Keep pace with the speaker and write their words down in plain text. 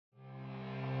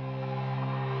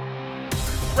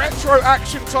retro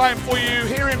action time for you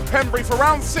here in Pembrey for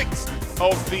round 6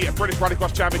 of the British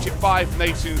Rallycross Championship 5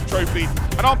 Nations Trophy.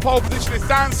 And on pole position is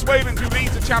Dan Swayland, who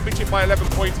leads the championship by 11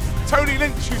 points. Tony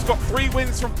Lynch, who's got 3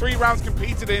 wins from 3 rounds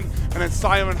competed in, and then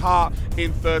Simon Hart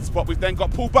in 3rd spot. We've then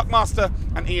got Paul Buckmaster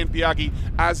and Ian Biaggi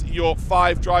as your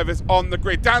 5 drivers on the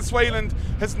grid. Dan Swayland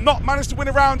has not managed to win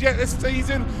a round yet this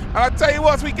season, and I tell you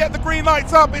what, as we get the green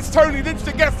lights up, it's Tony Lynch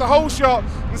that gets the whole shot,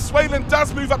 and Swayland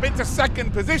does move up into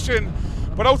 2nd position.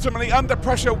 But ultimately under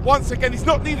pressure once again. He's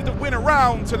not needed to win a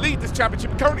round to lead this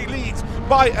championship. He currently leads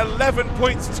by 11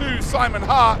 points to Simon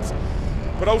Hart.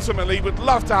 But ultimately would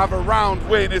love to have a round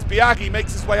win as Biaggi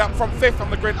makes his way up from 5th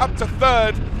on the grid up to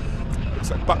 3rd.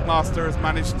 Looks like Buckmaster has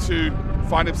managed to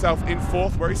find himself in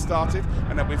 4th where he started.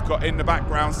 And then we've got in the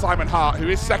background Simon Hart, who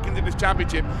is 2nd in this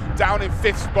championship, down in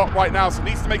 5th spot right now. So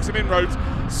needs to make some inroads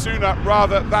sooner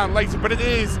rather than later. But it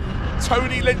is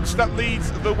Tony Lynch that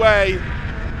leads the way.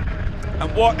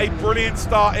 And what a brilliant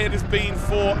start it has been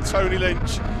for Tony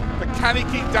Lynch. But can he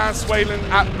keep Dan Swayland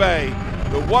at bay?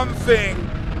 The one thing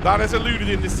that has eluded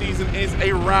him this season is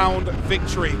a round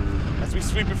victory. As we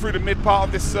sweep it through the mid part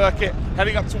of this circuit,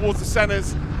 heading up towards the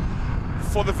centres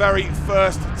for the very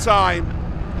first time.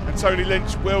 And Tony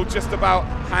Lynch will just about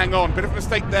hang on. Bit of a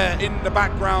mistake there in the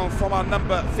background from our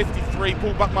number 53,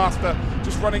 Paul Buckmaster,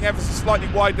 just running ever so slightly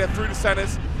wide there through the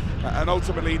centres. And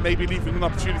ultimately maybe leaving an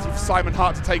opportunity for Simon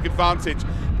Hart to take advantage.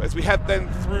 But as we head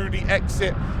then through the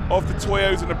exit of the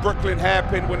Toyos and the Brooklyn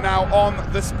hairpin, we're now on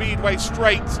the Speedway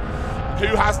straight.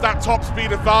 Who has that top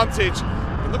speed advantage?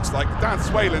 It looks like Dan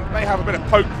Swayland may have a bit of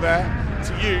poke there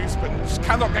to use, but just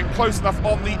cannot get close enough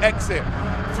on the exit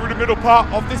through the middle part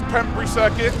of this Pembrey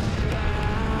Circuit.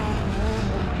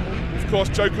 Of course,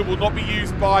 Joker will not be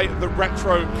used by the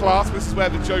retro class. This is where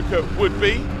the Joker would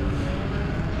be.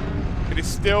 It is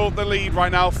still the lead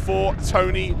right now for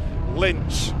Tony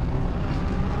Lynch.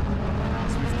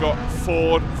 So we've got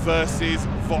Ford versus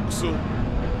Vauxhall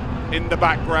in the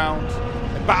background.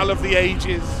 A battle of the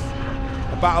ages.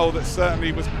 A battle that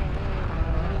certainly was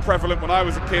prevalent when I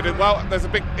was a kid. And well, there's a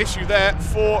big issue there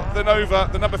for the Nova,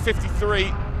 the number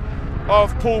 53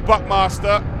 of Paul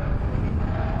Buckmaster.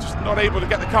 Just not able to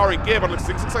get the car in gear, but it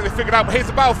looks like they figured out. But here's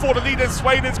the battle for the leader.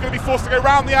 Swayland's going to be forced to go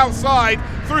around the outside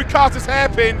through Carter's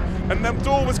hairpin. And the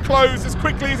door was closed as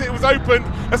quickly as it was opened,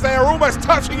 as they are almost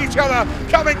touching each other,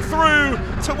 coming through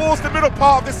towards the middle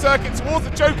part of this circuit, towards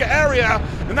the Joker area.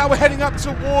 And now we're heading up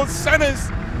towards centres.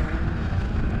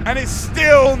 And it's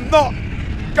still not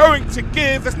going to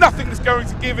give. There's nothing that's going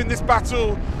to give in this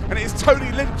battle. And it is Tony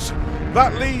Lynch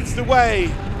that leads the way.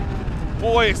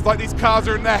 Boy, it's like these cars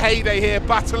are in their heyday here,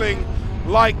 battling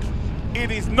like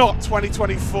it is not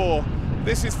 2024.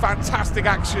 This is fantastic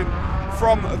action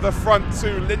from the front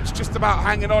to Lynch, just about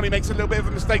hanging on. He makes a little bit of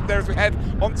a mistake there as we head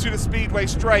onto the Speedway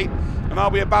straight. And are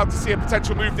we about to see a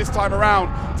potential move this time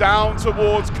around? Down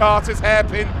towards Carter's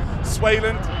hairpin.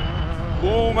 Swayland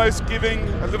almost giving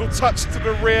a little touch to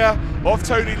the rear of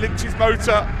Tony Lynch's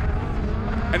motor.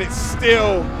 And it's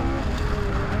still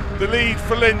the lead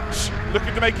for Lynch,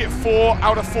 looking to make it 4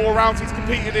 out of 4 rounds he's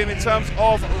competed in terms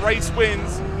of race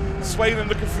wins. Swayland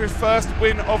looking for his first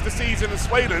win of the season, and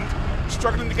Swayland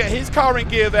struggling to get his car in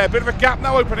gear there. Bit of a gap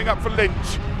now opening up for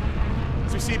Lynch.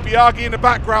 As we see Biaggi in the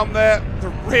background there, the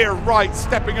rear right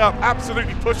stepping up,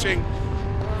 absolutely pushing.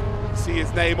 See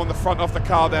his name on the front of the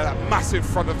car there, that massive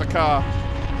front of the car.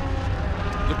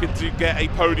 Looking to get a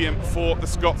podium for the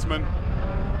Scotsman.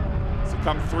 To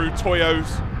come through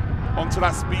Toyos onto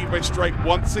that Speedway straight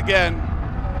once again.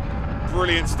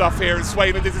 Brilliant stuff here, and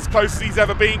Swayland is as close as he's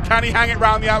ever been. Can he hang it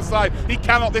round the outside? He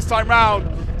cannot this time round.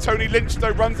 Tony Lynch,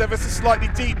 though, runs ever so slightly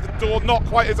deep. The door not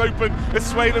quite as open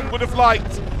as Swayland would have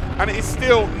liked. And it is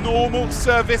still normal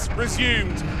service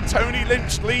resumed. Tony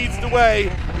Lynch leads the way.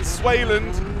 And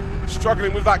Swayland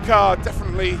struggling with that car.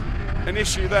 Definitely an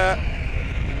issue there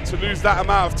to lose that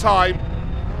amount of time.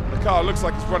 The car looks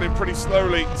like it's running pretty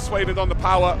slowly. Swayland on the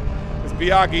power as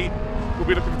Biaggi will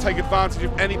be looking to take advantage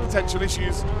of any potential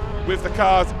issues with the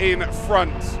cars in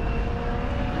front.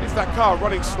 Is that car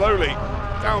running slowly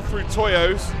down through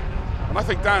Toyos? And I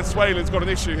think Dan Swayland's got an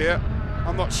issue here.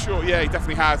 I'm not sure. Yeah, he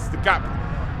definitely has. The gap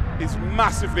is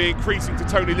massively increasing to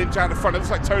Tony Lynch out the front. It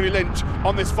looks like Tony Lynch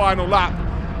on this final lap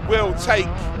will take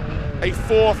a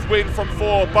 4th win from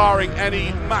 4, barring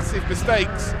any massive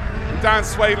mistakes. Dan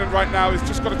Swayland right now has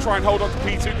just got to try and hold on to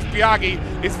P2 because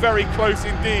Biaggi is very close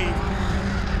indeed.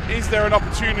 Is there an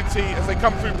opportunity as they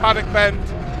come through Paddock Bend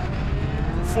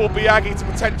for Biaggi to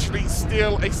potentially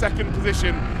steal a 2nd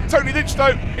position? Tony Lynch,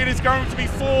 though, it is going to be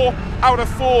 4 out of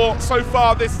 4 so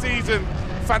far this season.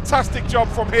 Fantastic job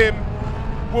from him.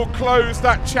 Will close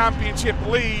that championship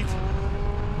lead.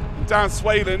 Dan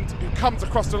Swayland, who comes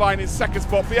across the line in second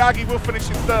spot. Biaggi will finish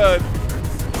in third.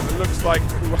 It looks like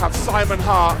we will have Simon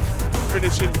Hart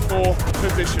finishing fourth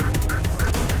position.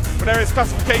 But there is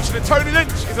classification, and Tony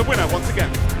Lynch is a winner once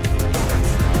again.